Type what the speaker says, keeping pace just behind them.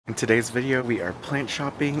In today's video, we are plant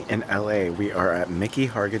shopping in LA. We are at Mickey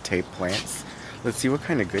Hargitay Plants. Let's see what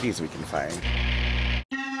kind of goodies we can find.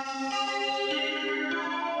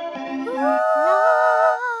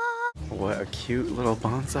 What a cute little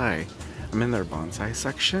bonsai. I'm in their bonsai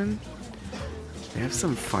section. They have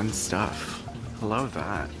some fun stuff. I love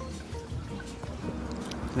that.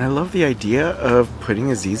 And I love the idea of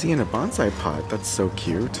putting a ZZ in a bonsai pot. That's so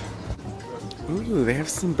cute. Ooh, they have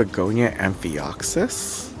some begonia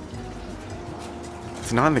amphioxus.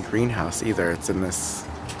 It's not in the greenhouse either. It's in this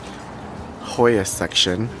Hoya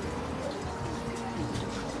section.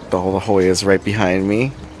 The whole Hoya is right behind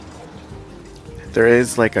me. There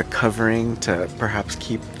is like a covering to perhaps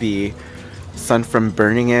keep the sun from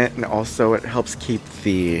burning it, and also it helps keep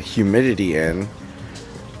the humidity in.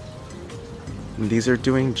 And these are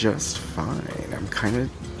doing just fine. I'm kind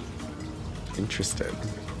of interested.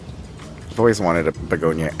 I've always wanted a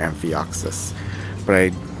begonia amphioxus, but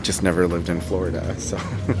I just never lived in Florida, so.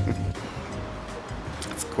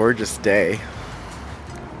 It's a gorgeous day.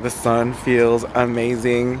 The sun feels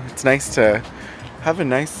amazing. It's nice to have a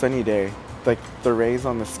nice sunny day. Like the rays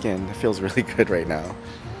on the skin, it feels really good right now.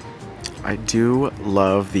 I do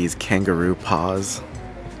love these kangaroo paws.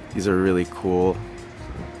 These are really cool.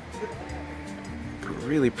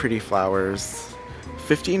 Really pretty flowers.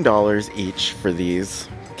 $15 each for these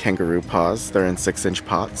kangaroo paws. They're in 6-inch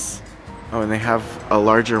pots. Oh, and they have a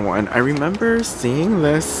larger one. I remember seeing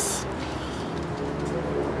this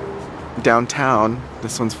downtown.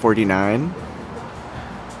 This one's $49.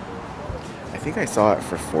 I think I saw it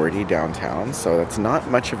for $40 downtown, so that's not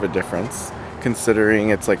much of a difference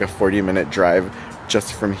considering it's like a 40-minute drive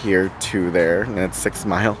just from here to there, and it's 6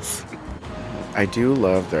 miles. I do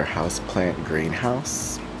love their houseplant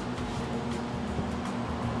greenhouse.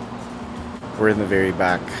 We're in the very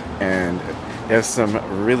back, and they have some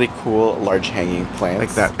really cool large hanging plants,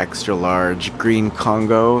 like that extra large green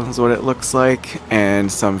Congo is what it looks like, and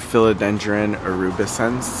some philodendron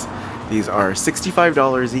arubescens. These are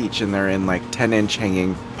 $65 each, and they're in like 10-inch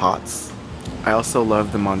hanging pots. I also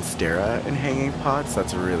love the monstera in hanging pots.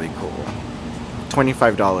 That's really cool.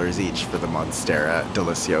 $25 each for the monstera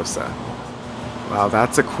deliciosa. Wow,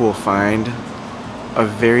 that's a cool find. A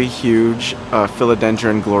very huge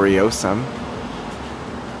philodendron gloriosum.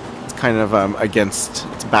 It's kind of against,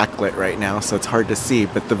 it's backlit right now, so it's hard to see,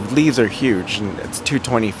 but the leaves are huge, and it's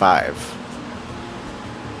 $225.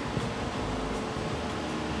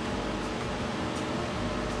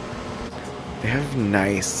 They have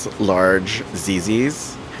nice large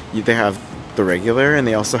ZZs. They have the regular, and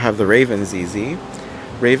they also have the Raven ZZ.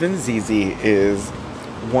 Raven ZZ is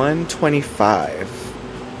 $125.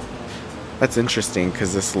 That's interesting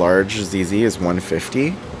because this large ZZ is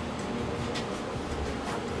 $150.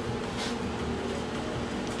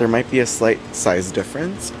 There might be a slight size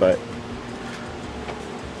difference, but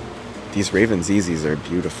these Raven ZZs are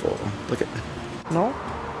beautiful. Look at, no,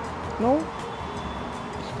 no.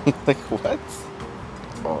 Like what?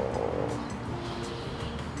 Oh.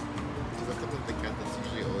 Is that the cat that's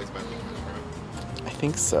usually always by the camera? I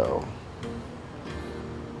think so.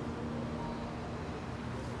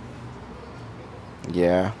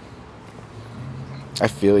 Yeah. I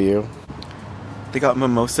feel you. They got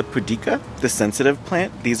Mimosa pudica, the sensitive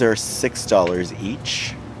plant. These are $6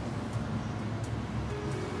 each.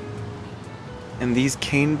 And these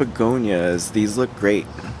cane begonias, these look great.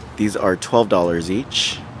 These are $12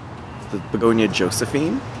 each. The begonia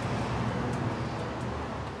Josephine.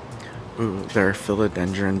 Ooh, their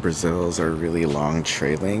philodendron Brazils are really long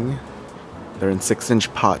trailing. They're in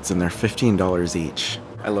 6-inch pots and they're $15 each.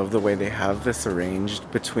 I love the way they have this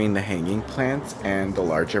arranged between the hanging plants and the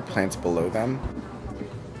larger plants below them.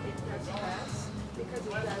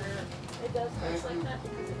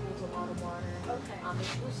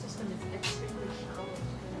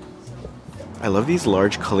 I love these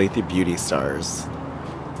large Calathea beauty stars.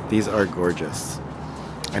 These are gorgeous.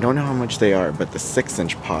 I don't know how much they are, but the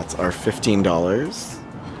 6-inch pots are $15.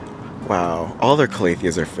 Wow, all their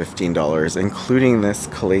Calatheas are $15, including this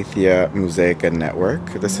Calathea Mosaica Network.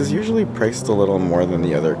 This is usually priced a little more than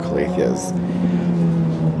the other Calatheas,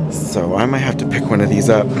 so I might have to pick one of these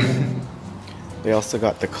up. They also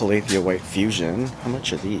got the Calathea White Fusion. How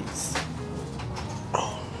much are these?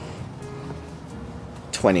 Oh,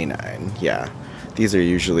 $29. Yeah, these are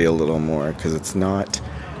usually a little more because it's not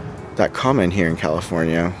that common here in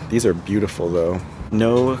California. These are beautiful though.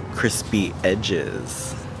 No crispy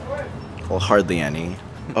edges. Well, hardly any.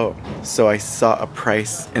 Oh, so I saw a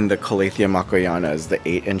price in the Calathea Makoyanas. The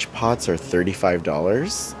 8-inch pots are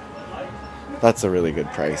 $35. That's a really good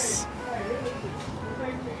price.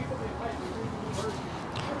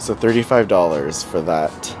 So $35 for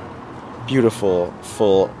that beautiful,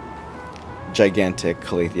 full, gigantic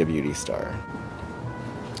Calathea beauty star.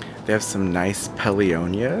 They have some nice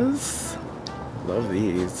Pelionias. Love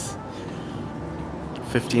these.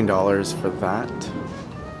 $15 for that.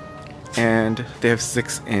 And they have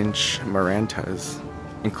 6-inch Marantas,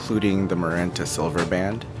 including the Maranta Silver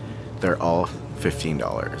Band. They're all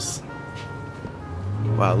 $15.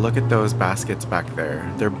 Wow, look at those baskets back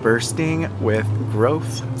there. They're bursting with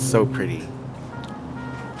growth. It's so pretty.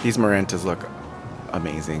 These Marantas look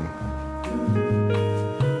amazing.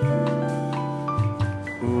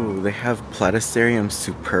 Ooh, they have Platycerium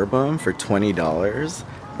superbum for $20.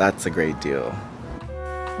 That's a great deal.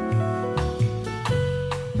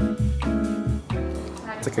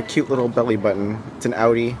 It's like a cute little belly button. It's an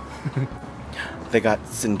Audi. They got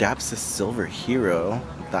Syndapsis Silver Hero.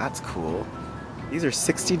 That's cool. These are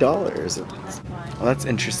 $60. Well, that's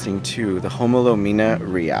interesting too. The Homolomina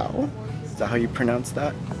Real. Is that how you pronounce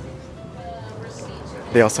that?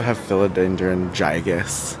 They also have Philodendron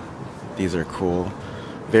Gigas. These are cool.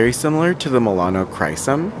 Very similar to the Milano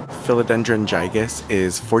Chrysum. Philodendron Gigas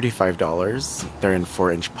is $45. They're in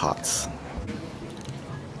 4-inch pots.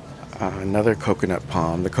 Another coconut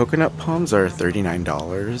palm. The coconut palms are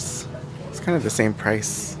 $39. It's kind of the same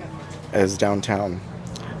price as downtown.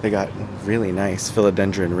 They got really nice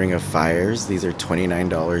Philodendron Ring of Fires. These are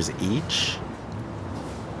 $29 each.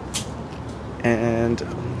 And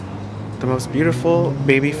the most beautiful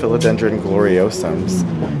baby Philodendron Gloriosums.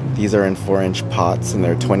 These are in 4-inch pots and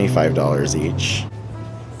they're $25 each.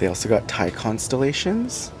 They also got Thai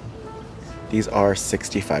constellations. These are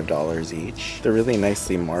 $65 each. They're really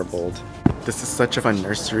nicely marbled. This is such a fun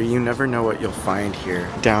nursery. You never know what you'll find here.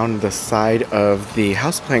 Down the side of the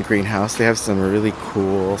houseplant greenhouse, they have some really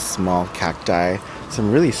cool small cacti.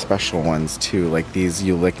 Some really special ones too, like these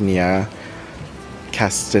Eulychnia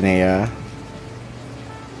castanea.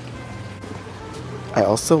 I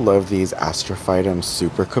also love these Astrophytum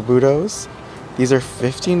super cabutos. These are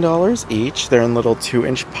 $15 each. They're in little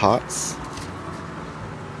 2-inch pots.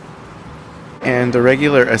 And the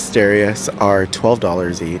regular Asterias are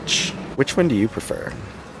 $12 each. Which one do you prefer?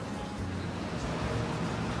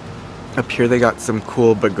 Up here they got some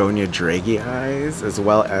cool Begonia Dragii as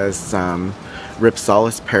well as some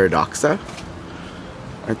Ripsalis Paradoxa.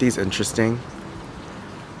 Aren't these interesting?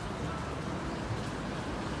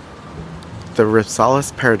 The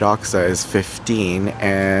Ripsalis Paradoxa is $15,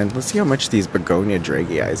 and let's see how much these Begonia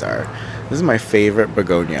Dragii are. This is my favorite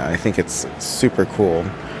begonia. I think it's super cool.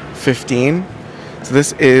 $15. So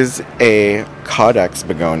this is a Codex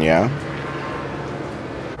begonia.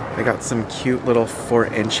 They got some cute little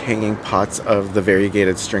 4-inch hanging pots of the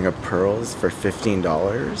variegated string of pearls for $15.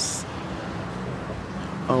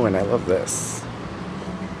 Oh, and I love this.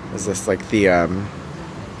 Is this like the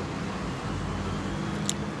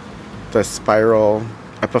spiral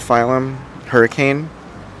epiphyllum hurricane?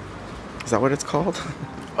 Is that what it's called?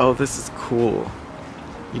 Oh, this is cool.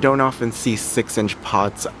 You don't often see 6-inch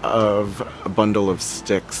pots of a bundle of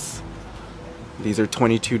sticks. These are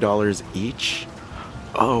 $22 each.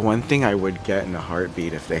 Oh, one thing I would get in a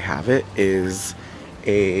heartbeat if they have it is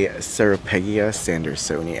a Ceropegia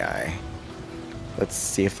Sandersonii. Let's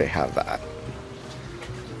see if they have that.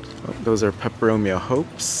 Oh, those are Peperomia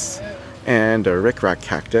hopes and a rickrack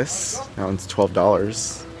cactus. That one's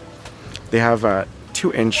 $12. They have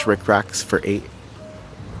 2-inch rickracks for $8.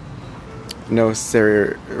 No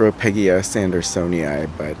Ceropegia Sandersonii,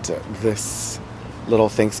 but this little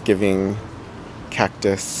Thanksgiving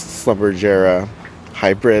cactus Slumbergera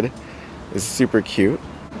hybrid is super cute.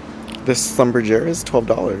 This Slumbergera is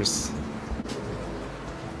 $12.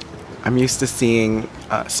 I'm used to seeing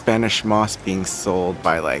Spanish moss being sold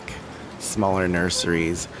by like smaller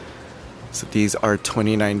nurseries. So these are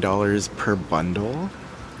 $29 per bundle.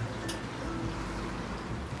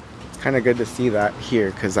 It's kind of good to see that here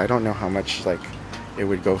because I don't know how much like it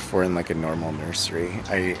would go for in like a normal nursery.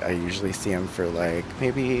 I usually see them for like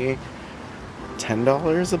maybe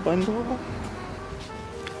 $10 a bundle.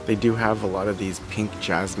 They do have a lot of these pink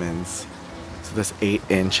jasmines. So this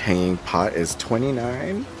 8-inch hanging pot is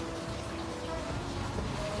 $29.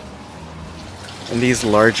 And these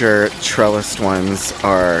larger trellised ones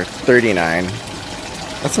are $39.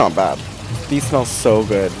 That's not bad. These smell so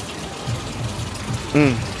good.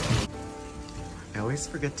 I always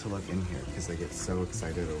forget to look in here because I get so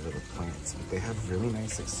excited over the plants, but they have really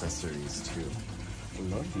nice accessories too. I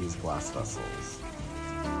love these glass vessels.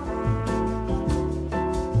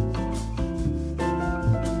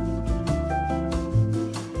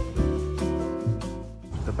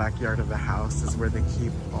 The backyard of the house is where they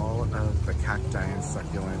keep all of the cacti and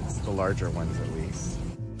succulents, the larger ones at least.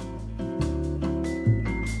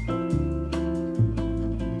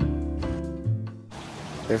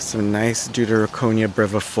 They have some nice Deuteroconia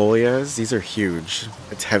brevifolias. These are huge.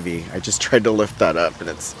 It's heavy. I just tried to lift that up and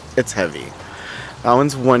it's heavy. That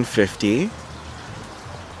one's $150.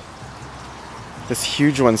 This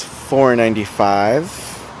huge one's $4.95.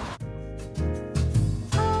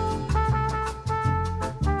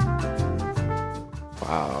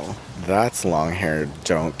 Wow, that's long hair,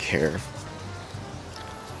 don't care.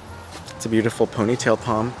 It's a beautiful ponytail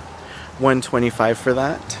palm. $125 for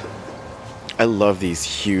that. I love these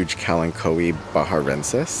huge Kalanchoe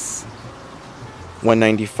baharensis.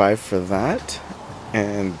 $195 for that.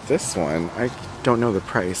 And this one, I don't know the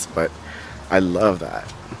price, but I love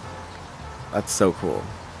that. That's so cool.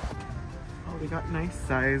 Oh, they got nice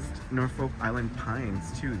sized Norfolk Island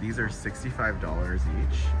pines too. These are $65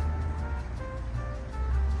 each.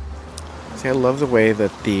 See, I love the way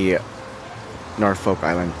that the Norfolk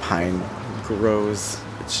Island pine grows.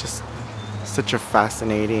 It's just such a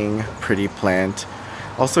fascinating, pretty plant.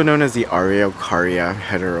 Also known as the Araucaria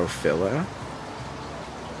heterophylla.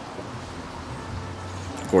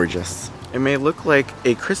 Gorgeous. It may look like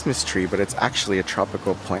a Christmas tree, but it's actually a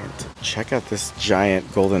tropical plant. Check out this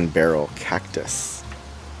giant golden barrel cactus.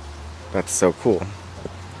 That's so cool.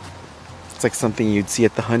 It's like something you'd see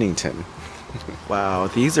at the Huntington. Wow,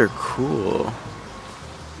 these are cool.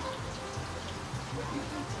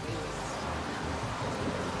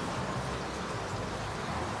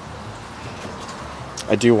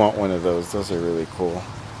 I do want one of those. Those are really cool.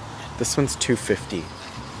 This one's $250.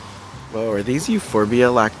 Whoa, are these Euphorbia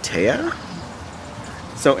lactea?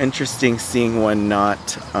 So interesting seeing one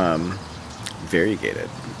not variegated.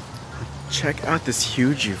 Check out this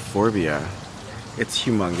huge Euphorbia. It's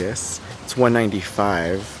humongous. It's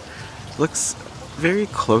 $195. Looks very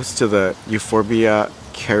close to the Euphorbia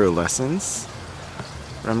carulescens.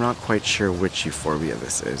 But I'm not quite sure which Euphorbia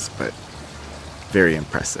this is, but very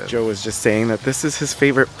impressive. Joe was just saying that this is his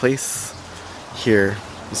favorite place here.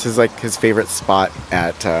 This is like his favorite spot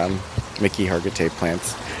at Mickey Hargitay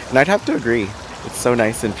plants. And I'd have to agree. It's so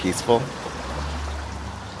nice and peaceful.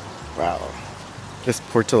 Wow. This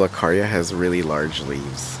Portulacaria has really large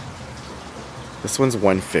leaves. This one's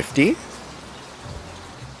 $150.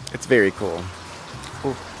 It's very cool.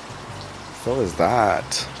 Oh, so is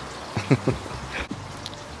that.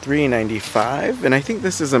 $3.95, and I think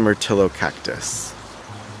this is a Myrtillo cactus.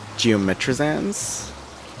 Geometrizans.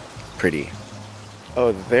 Pretty.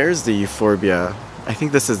 Oh, there's the Euphorbia. I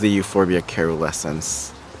think this is the Euphorbia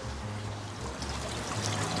carulescens.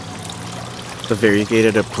 The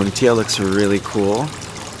variegated Apuntia looks really cool.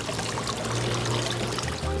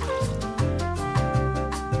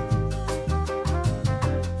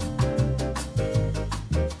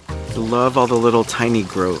 Love all the little tiny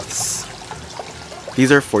growths. These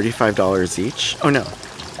are $45 each. Oh no.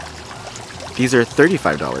 These are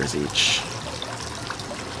 $35 each.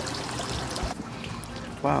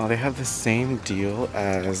 Wow, they have the same deal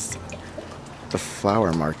as the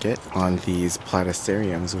flower market on these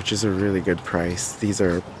platyceriums, which is a really good price. These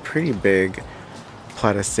are pretty big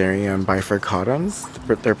platycerium bifurcatums,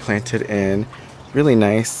 but they're planted in really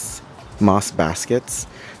nice moss baskets.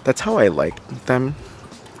 That's how I like them.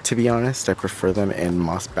 To be honest, I prefer them in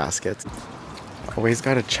moss baskets. Always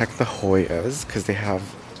gotta check the Hoyas because they have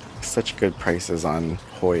such good prices on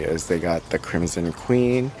Hoyas. They got the Crimson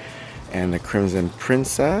Queen and the Crimson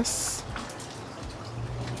Princess,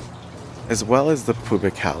 as well as the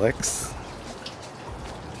Pubicalix.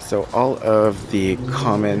 So all of the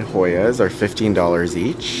common Hoyas are $15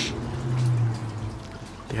 each.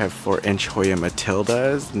 They have 4-inch Hoya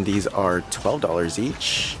Matildas, and these are $12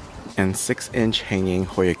 each. And 6-inch hanging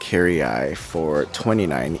Hoyacarii for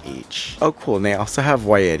 $29 each. Oh cool, and they also have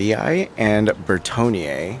Wyetii and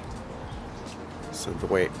Burtoniae. So the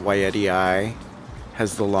Wyetii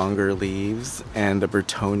has the longer leaves, and the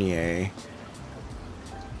Burtoniae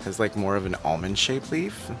has like more of an almond-shaped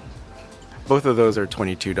leaf. Both of those are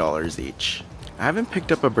 $22 each. I haven't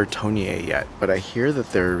picked up a Burtoniae yet, but I hear that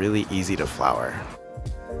they're really easy to flower.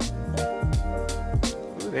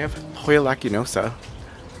 Ooh, they have Hoya lacunosa.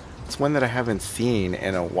 It's one that I haven't seen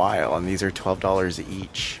in a while, and these are $12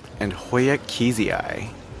 each. And Hoya Keysii,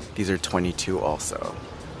 these are $22 also.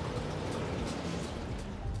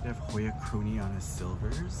 They have Hoya Croniana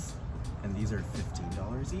silvers, and these are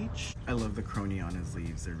 $15 each. I love the Croniana's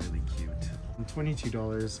leaves, they're really cute. And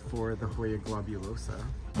 $22 for the Hoya globulosa.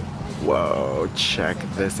 Whoa, check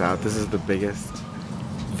this out. This is the biggest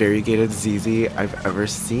variegated ZZ I've ever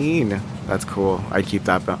seen. That's cool. I'd keep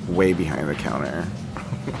that way behind the counter.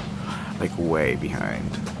 Like way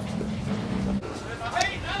behind.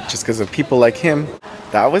 Just because of people like him.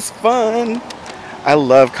 That was fun. I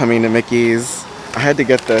love coming to Mickey's. I had to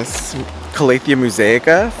get this Calathea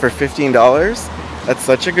musaica for $15. That's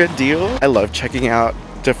such a good deal. I love checking out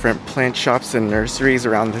different plant shops and nurseries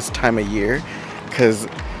around this time of year because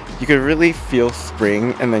you could really feel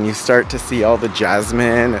spring, and then you start to see all the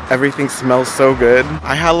jasmine. Everything smells so good.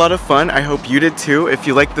 I had a lot of fun. I hope you did too. If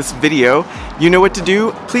you liked this video, you know what to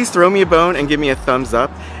do. Please throw me a bone and give me a thumbs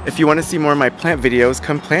up. If you want to see more of my plant videos,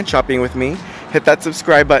 come plant shopping with me. Hit that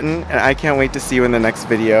subscribe button, and I can't wait to see you in the next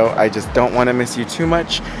video. I just don't want to miss you too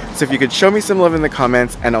much. So if you could show me some love in the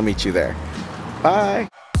comments, and I'll meet you there. Bye.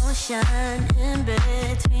 Ocean in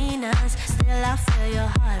between us, still I feel your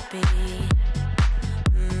heartbeat.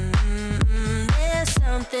 There's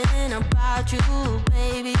something about you,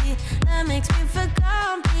 baby, that makes me feel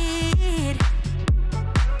complete.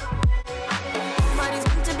 Nobody's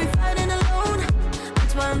meant to be fighting alone.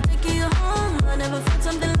 That's why I'm taking you home. I never felt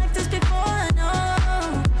something like this before, no.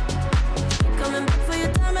 Coming back for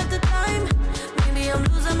your time after time. Maybe I'm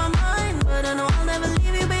losing my mind, but I know I'll never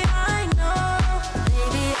leave you behind, no.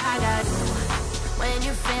 Baby, I got you. When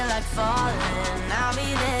you feel like falling, I'll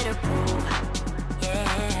be there to prove,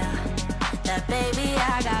 yeah, that baby,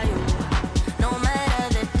 I got you. No matter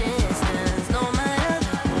the distance, no matter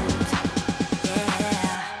the moves,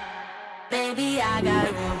 yeah, baby, I got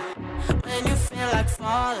you. When you feel like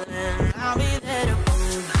falling, I'll be